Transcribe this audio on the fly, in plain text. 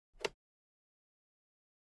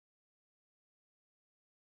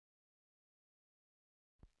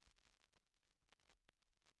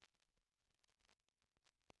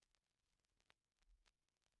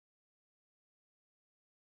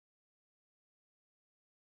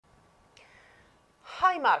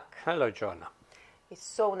Hi Mark. Hello Joanna. It's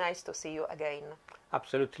so nice to see you again.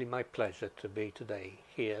 Absolutely my pleasure to be today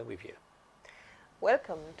here with you.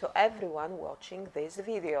 Welcome to everyone watching this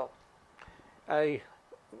video. I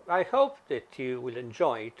hope that you will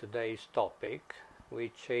enjoy today's topic,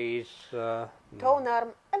 which is Tonearm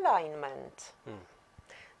alignment.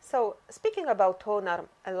 So, speaking about tonearm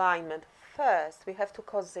alignment, first we have to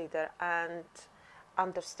consider and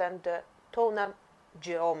understand the tonearm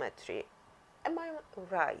geometry. Am I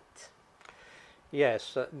right?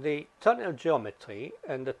 Yes, the tonearm geometry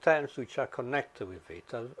and the terms which are connected with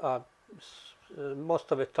it are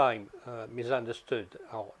most of the time misunderstood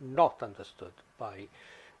or not understood by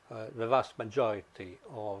the vast majority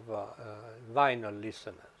of vinyl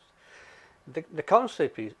listeners. The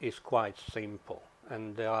concept is quite simple,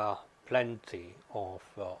 and there are plenty of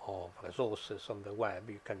resources on the web.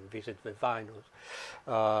 You can visit the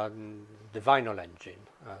vinyl engine,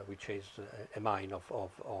 which is a mine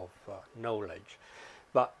of knowledge.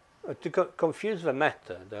 But to confuse the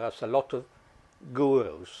matter, there are a lot of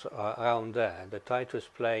gurus around there that try to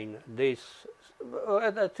explain this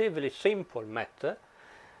relatively simple matter,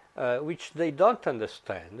 which they don't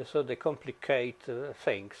understand, so they complicate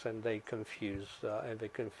things and they confuse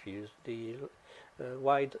the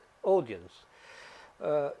wide audience.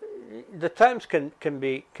 The terms can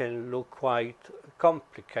look quite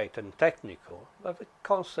complicated and technical, but the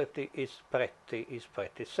concept is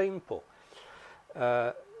pretty simple.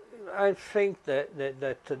 I think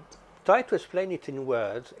that try to explain it in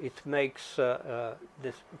words, it makes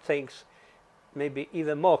these things maybe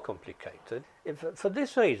even more complicated. For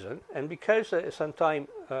this reason, and because sometimes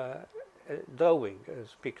drawing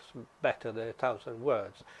speaks better than 1,000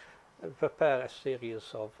 words, prepare a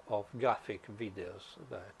series of graphic videos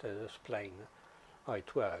that explain how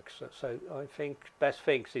it works. So I think best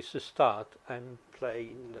thing is to start and play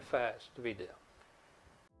in the first video.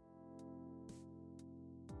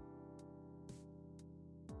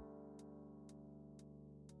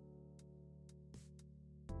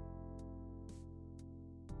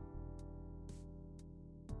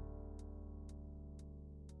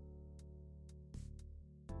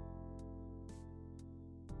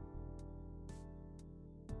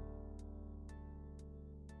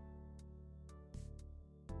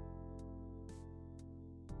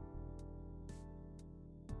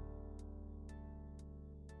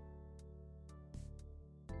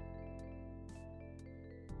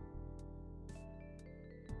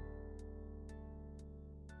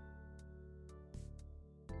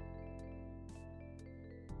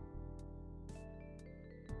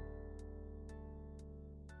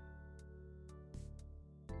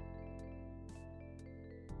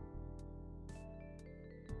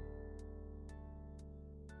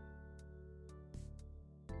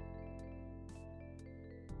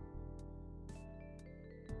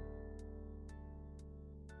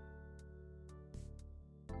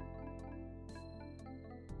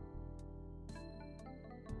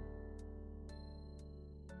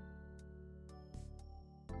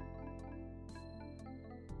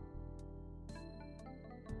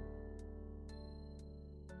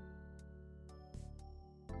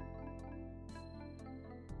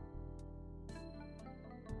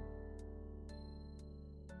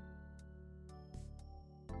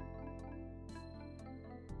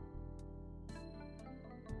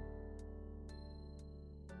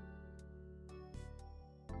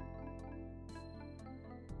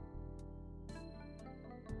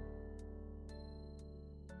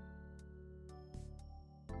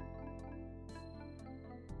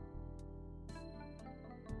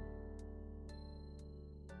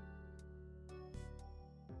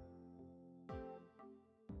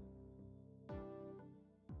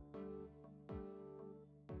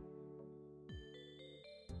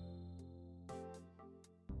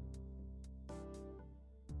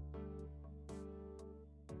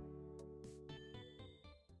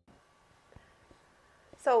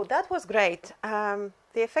 So that was great. The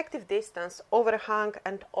effective distance, overhang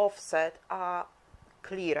and offset are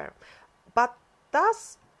clearer. But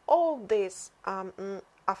does all this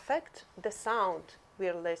affect the sound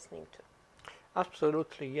we're listening to?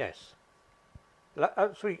 Absolutely yes.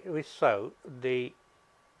 As we saw, the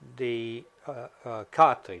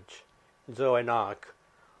cartridge draw an arc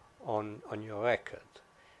on your record,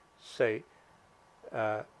 so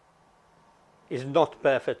is not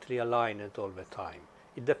perfectly aligned all the time.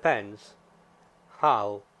 It depends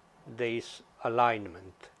how this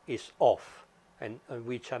alignment is off and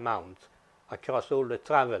which amount across all the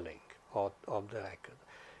traveling of the record.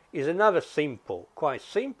 Is another quite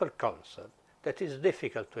simple concept that is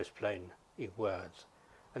difficult to explain in words,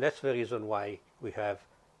 and that's the reason why we have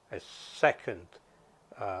a second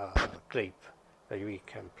clip that we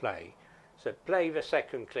can play. So play the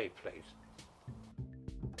second clip, please.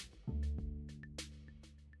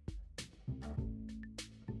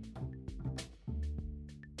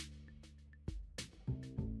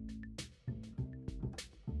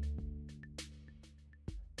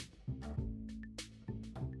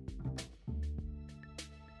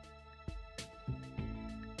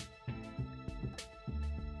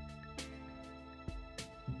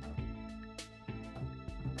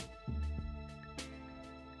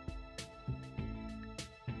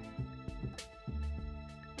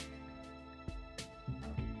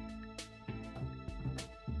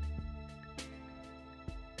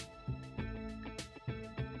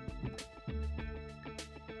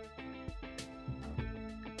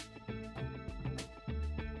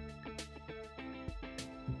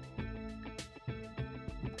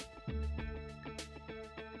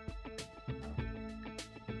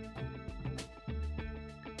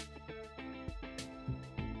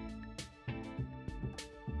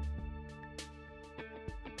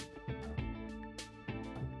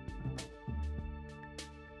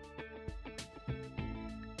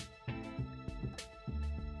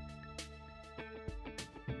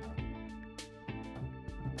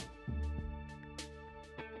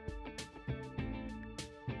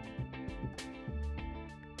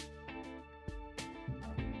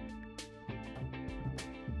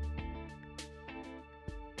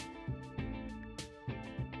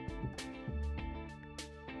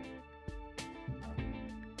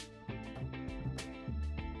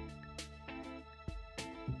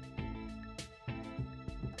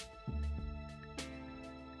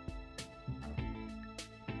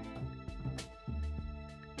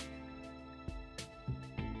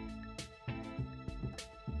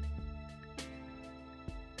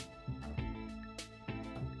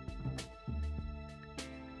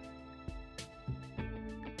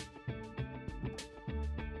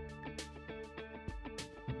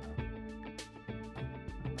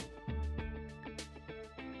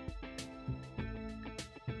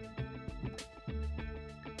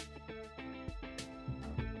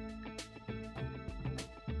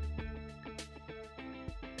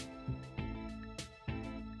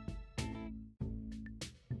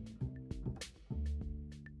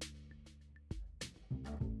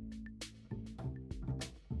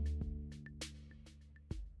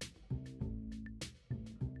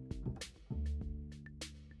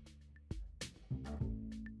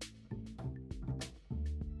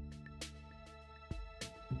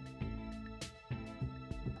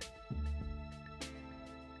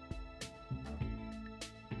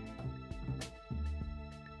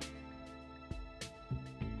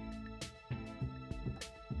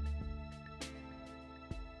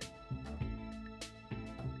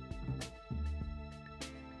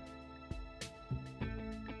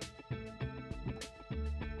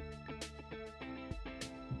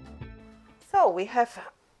 So we have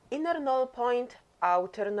inner null point,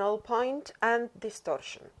 outer null point, and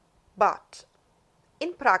distortion. But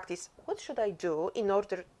in practice, what should I do in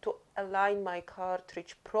order to align my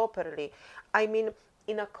cartridge properly? I mean,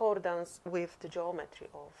 in accordance with the geometry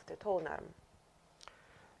of the Tonearm.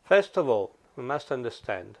 First of all, we must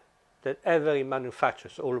understand that every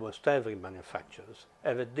manufacturer, almost every manufacturer,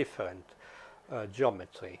 have a different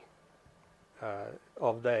geometry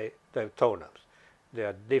of their Tonearms. There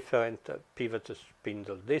are different pivot to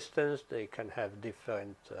spindle distance, they can have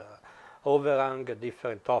different overhang, a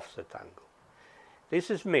different offset angle. This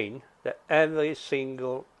is mean that every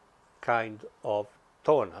single kind of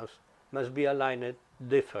Tonearms must be aligned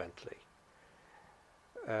differently.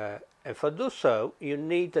 And for do so, you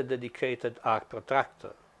need a dedicated arc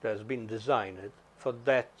protractor that has been designed for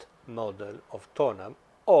that model of Tonearm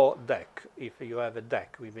or deck, if you have a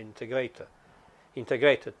deck with integrated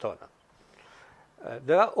Tonearm.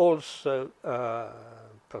 There are also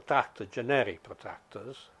generic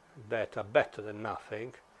protractors that are better than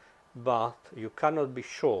nothing, but you cannot be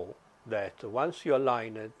sure that once you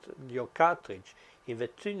align your cartridge in the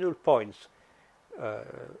two null points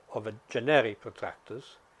of a generic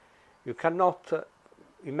protractors, you cannot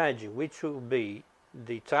imagine which will be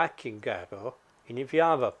the tracking error in the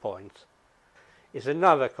other points. Is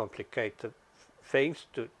another complicated thing,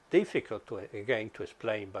 difficult to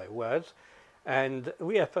explain by words. And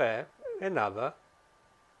we have another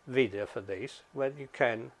video for this, where you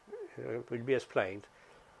will be explained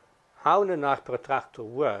how an arc protractor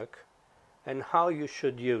works and how you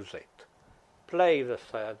should use it. Play the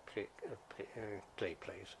third clip,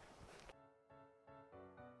 please.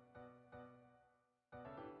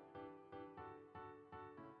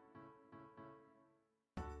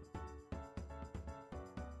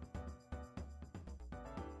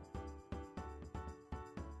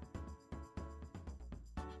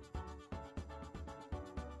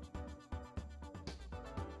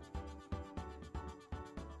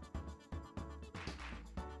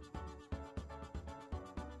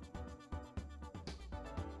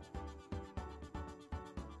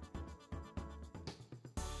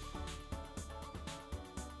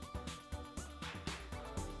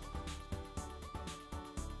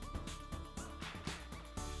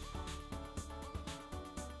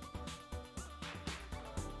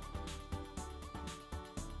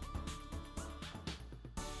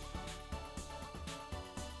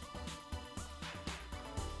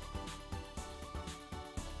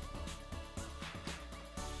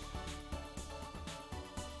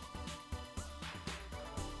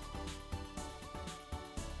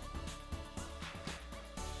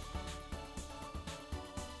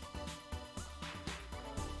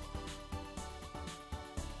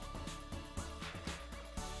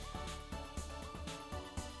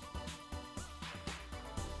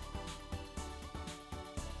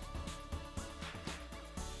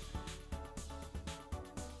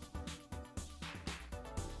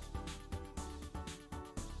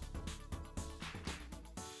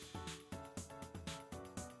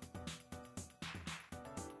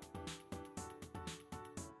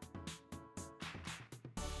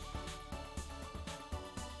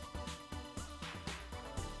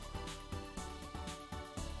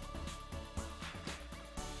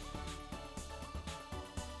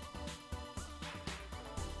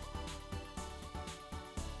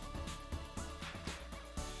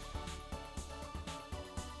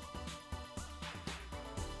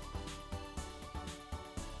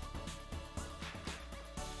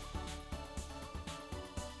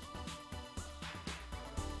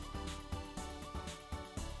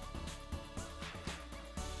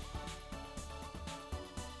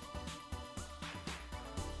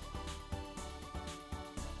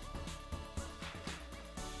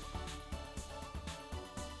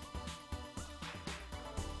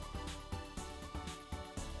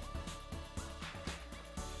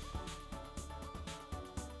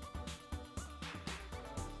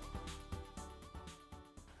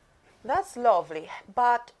 That's lovely,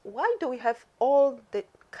 but why do we have all the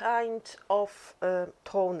kind of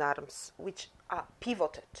tone arms which are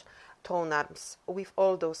pivoted tone arms with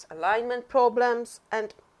all those alignment problems?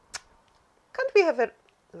 And can't we have a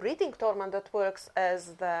reading toolman that works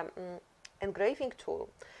as the engraving tool,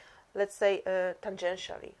 let's say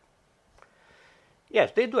tangentially?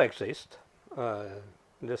 Yes, they do exist. There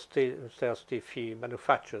are still few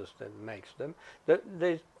manufacturers that makes them.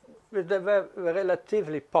 They were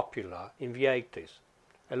relatively popular in the 80s.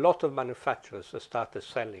 A lot of manufacturers started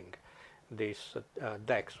selling these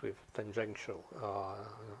decks with tangential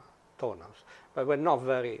toners, but were not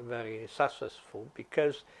very successful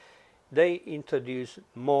because they introduced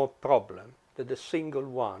more problem than the single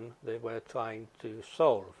one they were trying to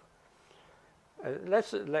solve.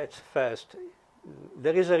 Let's first.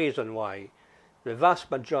 There is a reason why the vast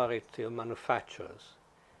majority of manufacturers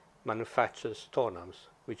tonearms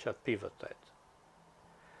which are pivoted.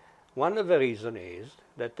 One of the reasons is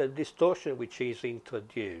that the distortion which is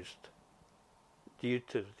introduced due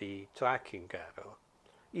to the tracking error,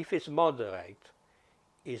 if it's moderate,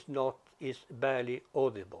 is barely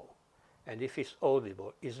audible, and if it's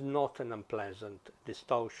audible, is not an unpleasant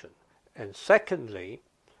distortion. And secondly,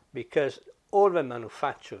 because all the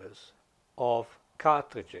manufacturers of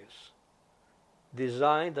cartridges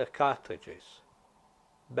design their cartridges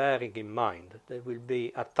bearing in mind they will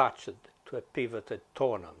be attached to a pivoted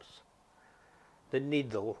tonearms. The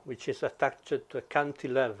needle, which is attached to a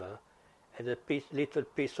cantilever and a little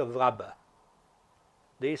piece of rubber.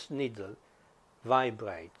 This needle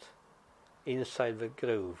vibrates inside the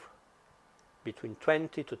groove between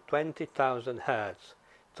 20 to 20,000 Hertz.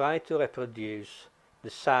 Try to reproduce the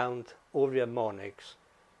sound of the harmonics,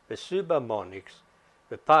 the subharmonics,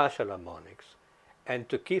 the partial harmonics, and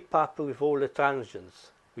to keep up with all the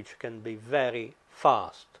transients, which can be very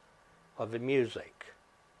fast, of the music.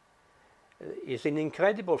 Is an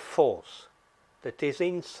incredible force that is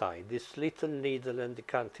inside this little needle and the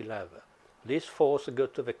cantilever. This force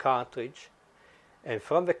goes to the cartridge, and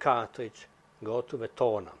from the cartridge go to the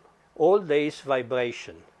tonearm. All these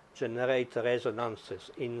vibrations generate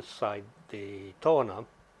resonances inside the tonearm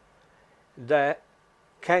that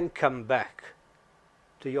can come back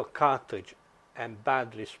to your cartridge and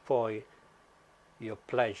badly spoil your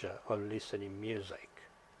pleasure of listening music.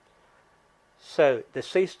 So the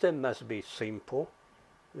system must be simple,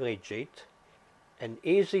 rigid, and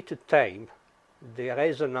easy to tame the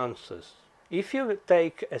resonances. If you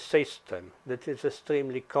take a system that is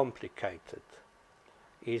extremely complicated,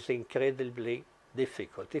 is incredibly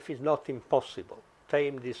difficult, if it's not impossible,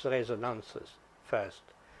 tame these resonances first.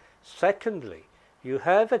 Secondly, you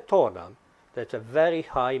have a tonearm that's a very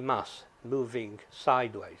high mass moving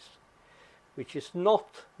sideways, which is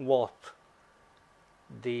not what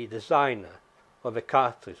the designer of the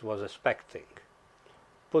cartridge was expecting,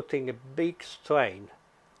 putting a big strain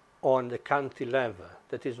on the cantilever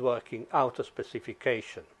that is working out of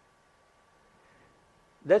specification.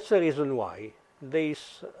 That's the reason why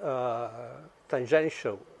these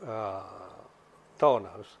tangential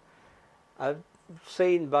toners are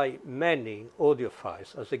seen by many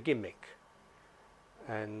audiophiles as a gimmick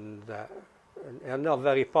and are not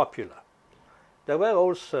very popular. There were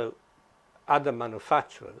also other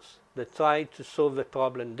manufacturers that tried to solve the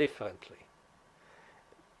problem differently,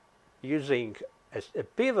 using a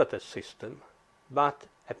pivoted system, but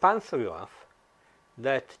a pantograph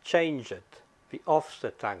that changed the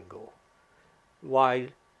offset angle while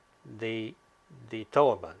the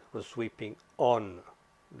tonearm was sweeping on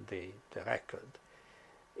the record,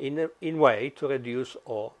 in way to reduce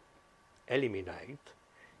or eliminate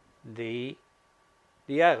the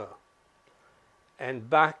error.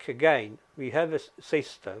 And back again, we have a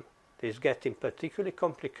system that is getting particularly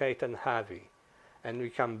complicated and heavy, and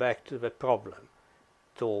we come back to the problem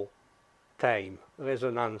to tame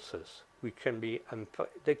resonances which can be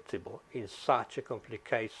unpredictable in such a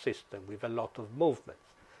complicated system with a lot of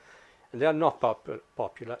movements. And they are not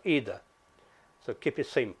popular either. So keep it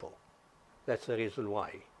simple. That's the reason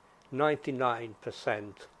why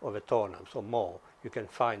 99% of the tonearms or more you can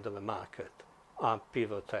find on the market are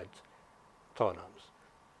pivoted tonearms.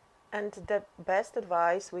 And the best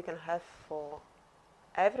advice we can have for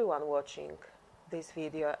everyone watching this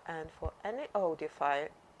video and for any audiophile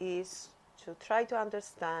is to try to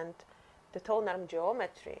understand the tonearm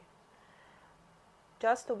geometry,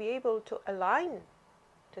 just to be able to align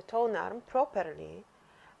the tonearm properly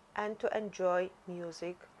and to enjoy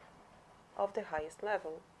music of the highest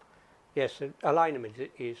level. Yes, alignment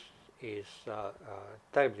is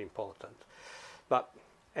terribly important. But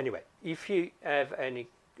anyway, if you have any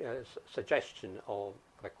suggestion or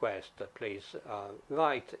request, please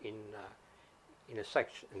write in a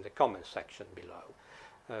section, in the comment section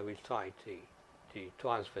below. We'll try to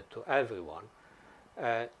answer to everyone.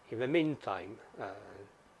 In the meantime,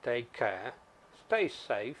 take care, stay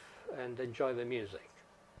safe, and enjoy the music.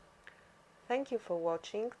 Thank you for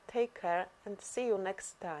watching, take care, and see you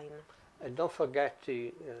next time. And don't forget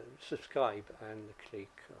to subscribe and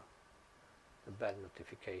click the bell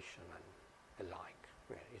notification and a like.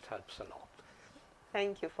 It helps a lot.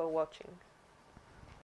 Thank you for watching.